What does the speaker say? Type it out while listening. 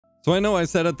So I know I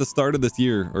said at the start of this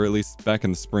year, or at least back in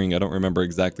the spring, I don't remember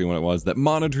exactly when it was, that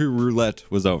monitor roulette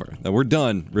was over, that we're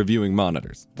done reviewing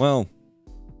monitors. Well,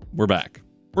 we're back.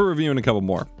 We're reviewing a couple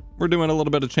more. We're doing a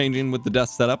little bit of changing with the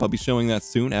desk setup. I'll be showing that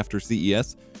soon after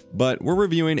CES, but we're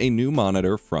reviewing a new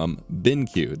monitor from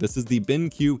BenQ. This is the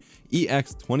BenQ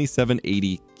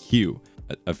EX2780Q.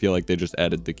 I feel like they just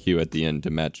added the Q at the end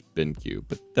to match BenQ,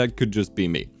 but that could just be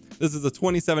me. This is a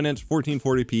 27-inch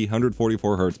 1440p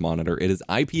 144 Hz monitor. It is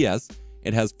IPS,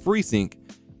 it has FreeSync,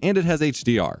 and it has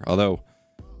HDR. Although,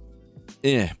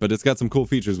 but it's got some cool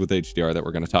features with HDR that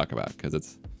we're going to talk about because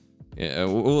it's,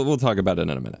 we'll talk about it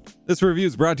in a minute. This review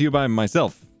is brought to you by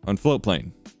myself on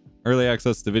Floatplane. Early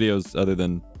access to videos other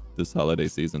than this holiday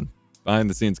season. Behind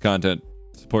the scenes content,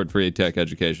 support free tech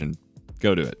education.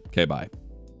 Go do it. Okay, bye.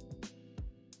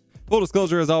 Full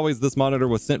disclosure, as always, this monitor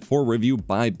was sent for review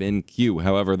by BenQ.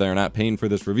 However, they're not paying for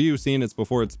this review, seeing it's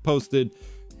before it's posted,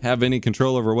 have any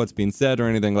control over what's being said or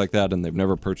anything like that, and they've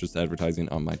never purchased advertising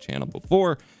on my channel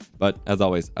before. But as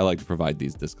always, I like to provide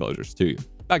these disclosures to you.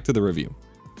 Back to the review.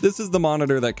 This is the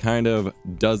monitor that kind of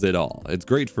does it all. It's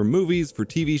great for movies, for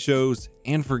TV shows,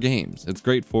 and for games. It's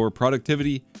great for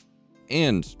productivity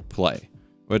and play,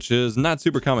 which is not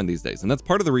super common these days. And that's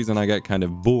part of the reason I got kind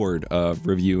of bored of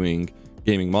reviewing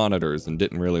gaming monitors and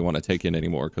didn't really want to take in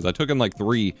anymore, because I took in like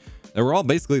 3 that were all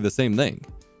basically the same thing.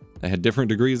 They had different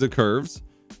degrees of curves,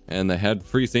 and they had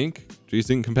FreeSync,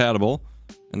 G-Sync compatible,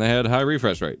 and they had high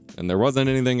refresh rate, and there wasn't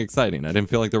anything exciting. I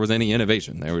didn't feel like there was any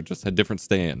innovation. They were just had different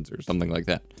stands or something like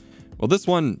that. Well, this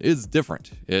one is different.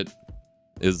 It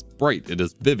is bright, it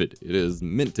is vivid, it is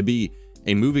meant to be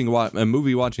a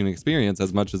movie watching experience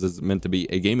as much as it's meant to be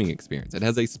a gaming experience. It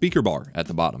has a speaker bar at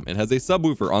the bottom. It has a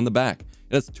subwoofer on the back.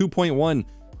 It has 2.1,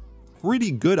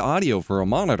 pretty good audio for a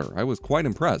monitor. I was quite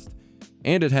impressed.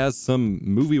 And it has some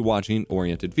movie watching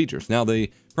oriented features. Now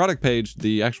the product page,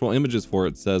 the actual images for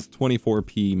it says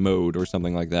 24p mode or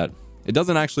something like that. It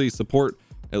doesn't actually support,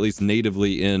 at least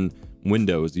natively in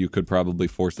Windows. You could probably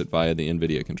force it via the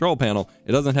NVIDIA control panel.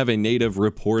 It doesn't have a native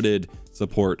reported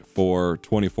support for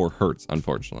 24 Hz,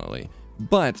 unfortunately.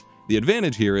 But the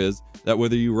advantage here is that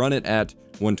whether you run it at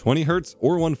 120 Hz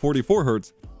or 144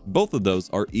 Hz, both of those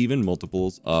are even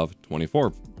multiples of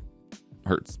 24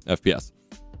 Hz FPS.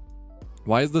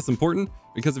 Why is this important?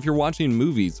 Because if you're watching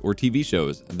movies or TV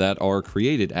shows that are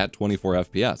created at 24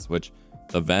 FPS, which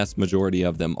the vast majority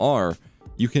of them are,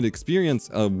 you can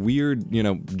experience a weird,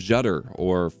 judder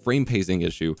or frame pacing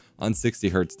issue on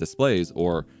 60 Hz displays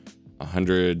or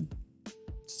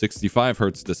 165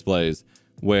 Hz displays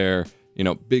where,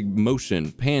 big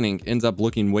motion panning ends up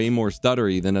looking way more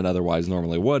stuttery than it otherwise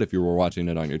normally would if you were watching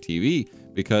it on your TV,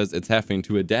 because it's having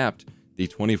to adapt the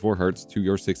 24 Hz to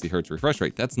your 60 Hz refresh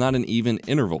rate. That's not an even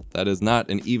interval. That is not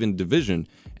an even division.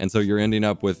 And so you're ending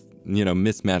up with,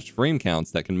 mismatched frame counts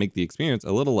that can make the experience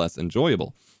a little less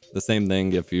enjoyable. The same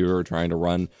thing if you're trying to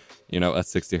run, a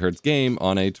 60 Hz game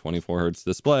on a 24 Hz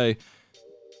display.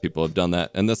 People have done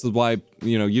that. And this is why,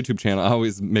 YouTube channel, I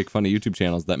always make fun of YouTube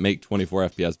channels that make 24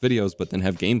 FPS videos, but then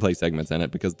have gameplay segments in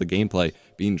it, because the gameplay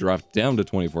being dropped down to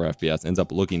 24 FPS ends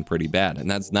up looking pretty bad. And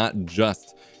that's not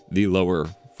just the lower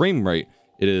frame rate,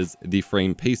 it is the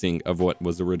frame pacing of what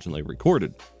was originally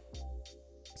recorded.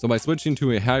 So by switching to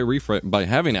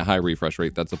having a high refresh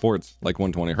rate that supports, like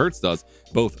 120 Hz does,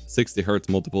 both 60 Hz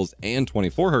multiples and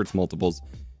 24 Hz multiples,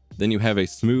 then you have a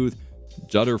smooth,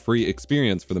 judder-free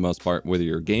experience for the most part, whether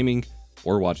you're gaming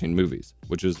or watching movies,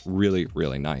 which is really,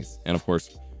 really nice. And of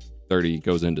course, 30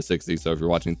 goes into 60, so if you're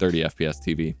watching 30 FPS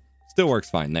TV, still works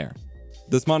fine there.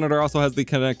 This monitor also has the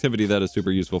connectivity that is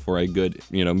super useful for a good,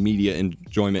 media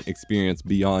enjoyment experience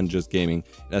beyond just gaming.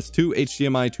 It has 2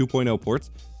 HDMI 2.0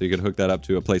 ports, so you could hook that up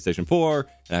to a PlayStation 4,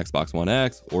 an Xbox One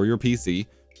X, or your PC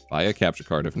via a capture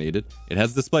card if needed. It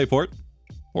has DisplayPort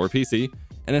for PC,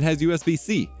 and it has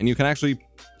USB-C, and you can actually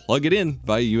plug it in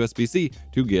via USB-C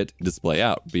to get display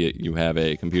out, be it you have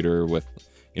a computer with,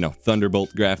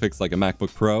 Thunderbolt graphics like a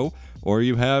MacBook Pro, or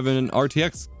you have an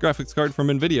RTX graphics card from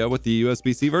NVIDIA with the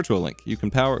USB-C virtual link. You can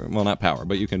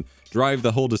but you can drive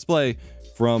the whole display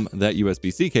from that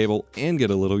USB-C cable and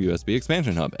get a little USB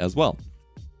expansion hub as well.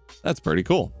 That's pretty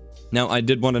cool. Now, I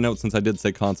did want to note, since I did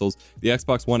say consoles, the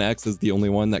Xbox One X is the only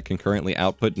one that can currently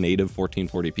output native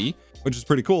 1440p, which is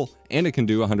pretty cool, and it can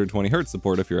do 120 Hz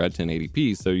support if you're at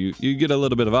 1080p, so you get a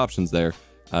little bit of options there.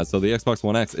 So the Xbox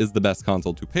One X is the best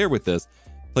console to pair with this.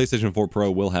 PlayStation 4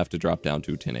 Pro will have to drop down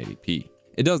to 1080p.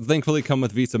 It does thankfully come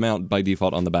with VESA mount by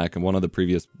default on the back, and one of the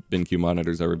previous BenQ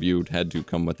monitors I reviewed had to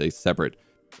come with a separate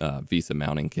VESA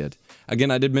mounting kit.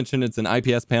 Again, I did mention it's an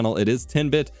IPS panel. It is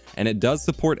 10-bit and it does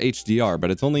support HDR,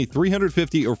 but it's only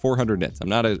 350 or 400 nits. I'm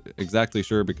not exactly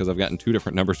sure because I've gotten two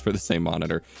different numbers for the same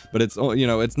monitor, but it's, you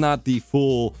know, it's not the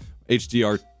full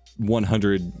HDR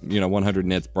 100, you know, 100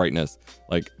 nits brightness,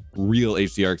 like real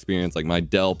HDR experience like my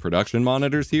Dell production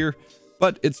monitors here,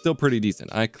 but it's still pretty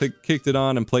decent. I kicked it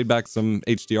on and played back some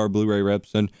HDR Blu-ray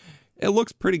rips, and it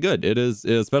looks pretty good. It is,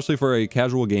 especially for a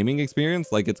casual gaming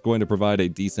experience, like it's going to provide a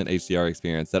decent HDR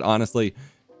experience that honestly,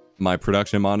 my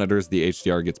production monitors, the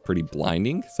HDR gets pretty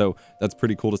blinding. So that's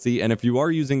pretty cool to see. And if you are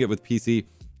using it with PC,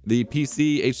 the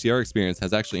PC HDR experience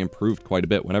has actually improved quite a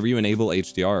bit. Whenever you enable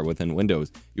HDR within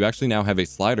Windows, you actually now have a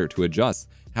slider to adjust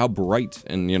how bright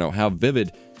and, you know, how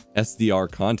vivid SDR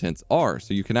contents are.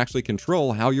 So you can actually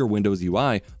control how your Windows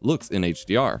UI looks in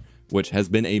HDR, which has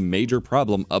been a major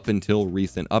problem up until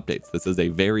recent updates. This is a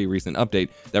very recent update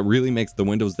that really makes the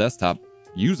Windows desktop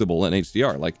usable in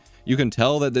HDR. Like, you can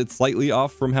tell that it's slightly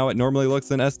off from how it normally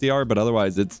looks in SDR, but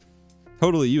otherwise it's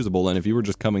totally usable. And if you were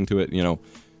just coming to it, you know,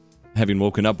 having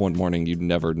woken up one morning, you'd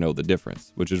never know the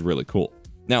difference, which is really cool.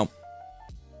 Now,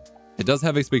 it does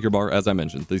have a speaker bar, as I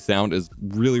mentioned. The sound is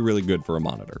really, really good for a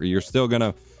monitor.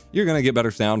 You're gonna get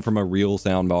better sound from a real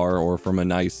sound bar or from a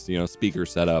nice, you know, speaker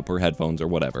setup or headphones or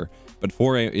whatever. But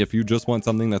if you just want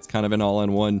something that's kind of an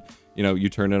all-in-one, you know, you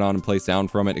turn it on and play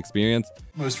sound from it experience.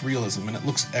 Most realism, and it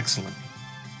looks excellent.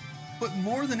 But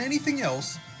more than anything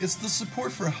else, it's the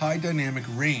support for high dynamic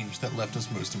range that left us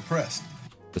most impressed.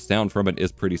 The sound from it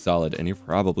is pretty solid, and you're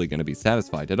probably going to be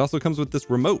satisfied. It also comes with this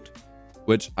remote,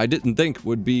 which I didn't think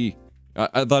would be,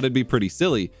 I thought it'd be pretty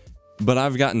silly, but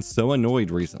I've gotten so annoyed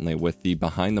recently with the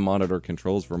behind the monitor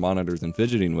controls for monitors and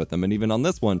fidgeting with them. And even on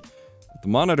this one, the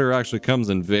monitor actually comes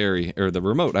in the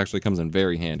remote actually comes in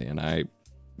very handy. And I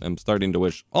am starting to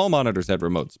wish all monitors had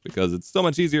remotes, because it's so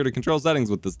much easier to control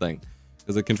settings with this thing,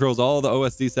 because it controls all the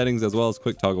OSD settings as well as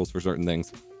quick toggles for certain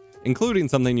things, including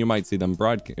something you might see them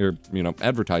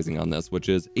advertising on this, which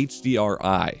is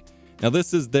HDRi. Now,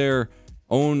 this is their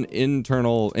own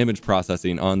internal image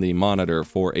processing on the monitor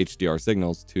for HDR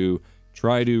signals to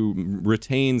try to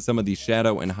retain some of the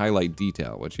shadow and highlight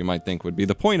detail, which you might think would be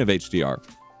the point of HDR.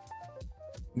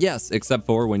 Yes, except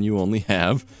for when you only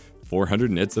have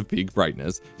 400 nits of peak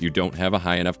brightness, you don't have a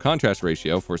high enough contrast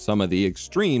ratio for some of the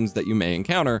extremes that you may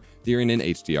encounter during an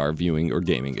HDR viewing or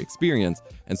gaming experience.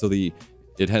 And so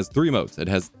it has three modes. It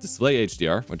has display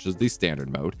HDR, which is the standard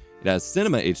mode. It has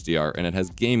cinema HDR, and it has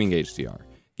gaming HDR.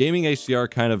 Gaming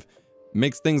HDR kind of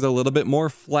makes things a little bit more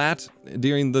flat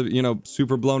during the, you know,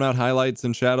 super blown out highlights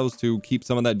and shadows to keep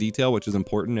some of that detail, which is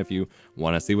important if you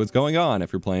want to see what's going on,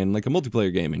 if you're playing like a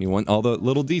multiplayer game and you want all the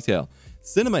little detail.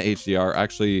 Cinema HDR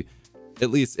actually,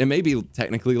 at least it may be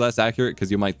technically less accurate,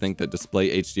 because you might think that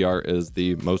display HDR is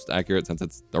the most accurate since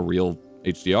it's a real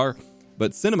HDR,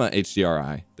 but cinema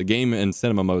HDRi, the game and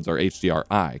cinema modes are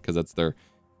HDRi because that's their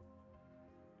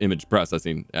image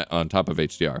processing on top of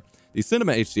HDR. The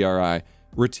cinema HDRi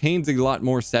retains a lot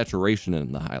more saturation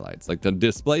in the highlights. Like the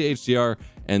display HDR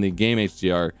and the game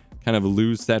HDR kind of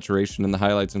lose saturation in the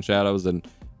highlights and shadows, and,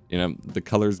 you know, the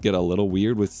colors get a little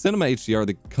weird. With cinema HDR,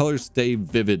 the colors stay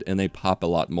vivid and they pop a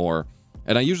lot more.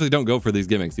 And I usually don't go for these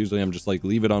gimmicks. Usually I'm just like,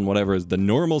 leave it on whatever is the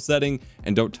normal setting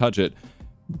and don't touch it.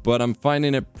 But I'm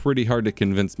finding it pretty hard to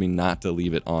convince me not to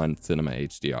leave it on cinema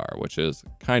HDR, which is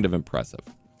kind of impressive.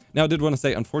 Now, I did want to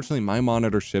say, unfortunately, my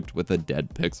monitor shipped with a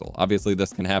dead pixel. Obviously,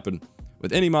 this can happen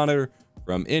with any monitor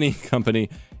from any company,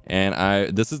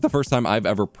 and this is the first time I've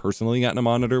ever personally gotten a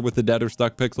monitor with a dead or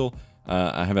stuck pixel.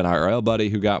 I have an IRL buddy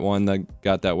who got one that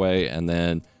got that way, and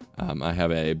then I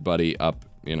have a buddy up,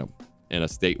 you know, in a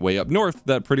state way up north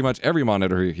that pretty much every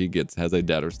monitor he gets has a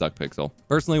dead or stuck pixel.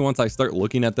 Personally, once I start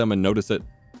looking at them and notice it,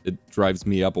 it drives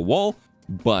me up a wall,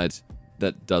 but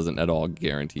that doesn't at all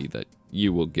guarantee that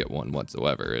you will get one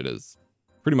whatsoever. It is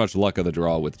pretty much luck of the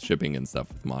draw with shipping and stuff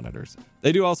with monitors.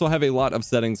 They do also have a lot of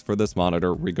settings for this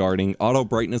monitor regarding auto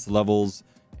brightness levels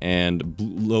and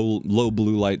low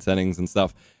blue light settings and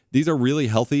stuff. These are really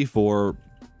healthy for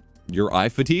your eye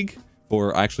fatigue,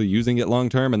 for actually using it long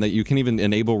term, and that you can even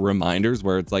enable reminders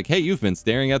where it's like, hey, you've been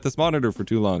staring at this monitor for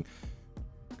too long.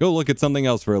 Go look at something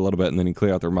else for a little bit, and then you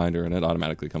clear out the reminder and it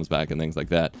automatically comes back and things like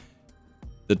that.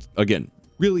 That's, again,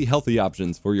 really healthy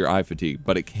options for your eye fatigue,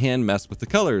 but it can mess with the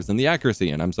colors and the accuracy,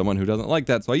 and I'm someone who doesn't like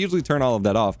that, so I usually turn all of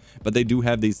that off, but they do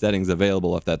have these settings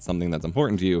available if that's something that's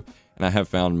important to you, and I have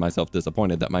found myself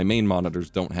disappointed that my main monitors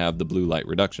don't have the blue light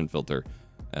reduction filter,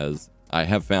 as I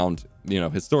have found, you know,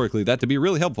 historically that to be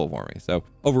really helpful for me. So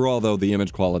overall, though, the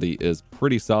image quality is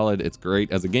pretty solid. It's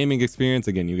great as a gaming experience.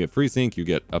 Again, you get FreeSync, you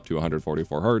get up to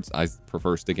 144 hertz. I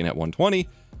prefer sticking at 120.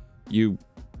 You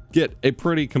get a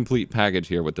pretty complete package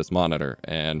here with this monitor,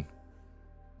 and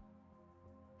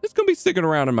it's going to be sticking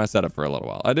around in my setup for a little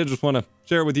while. I did just want to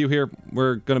share with you here.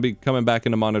 We're going to be coming back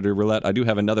into monitor roulette. I do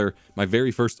have my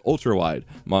very first ultra-wide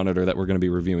monitor that we're going to be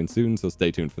reviewing soon, so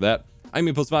stay tuned for that. I'm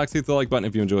EposVox. Hit the like button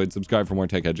if you enjoyed. Subscribe for more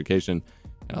tech education,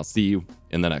 and I'll see you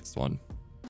in the next one.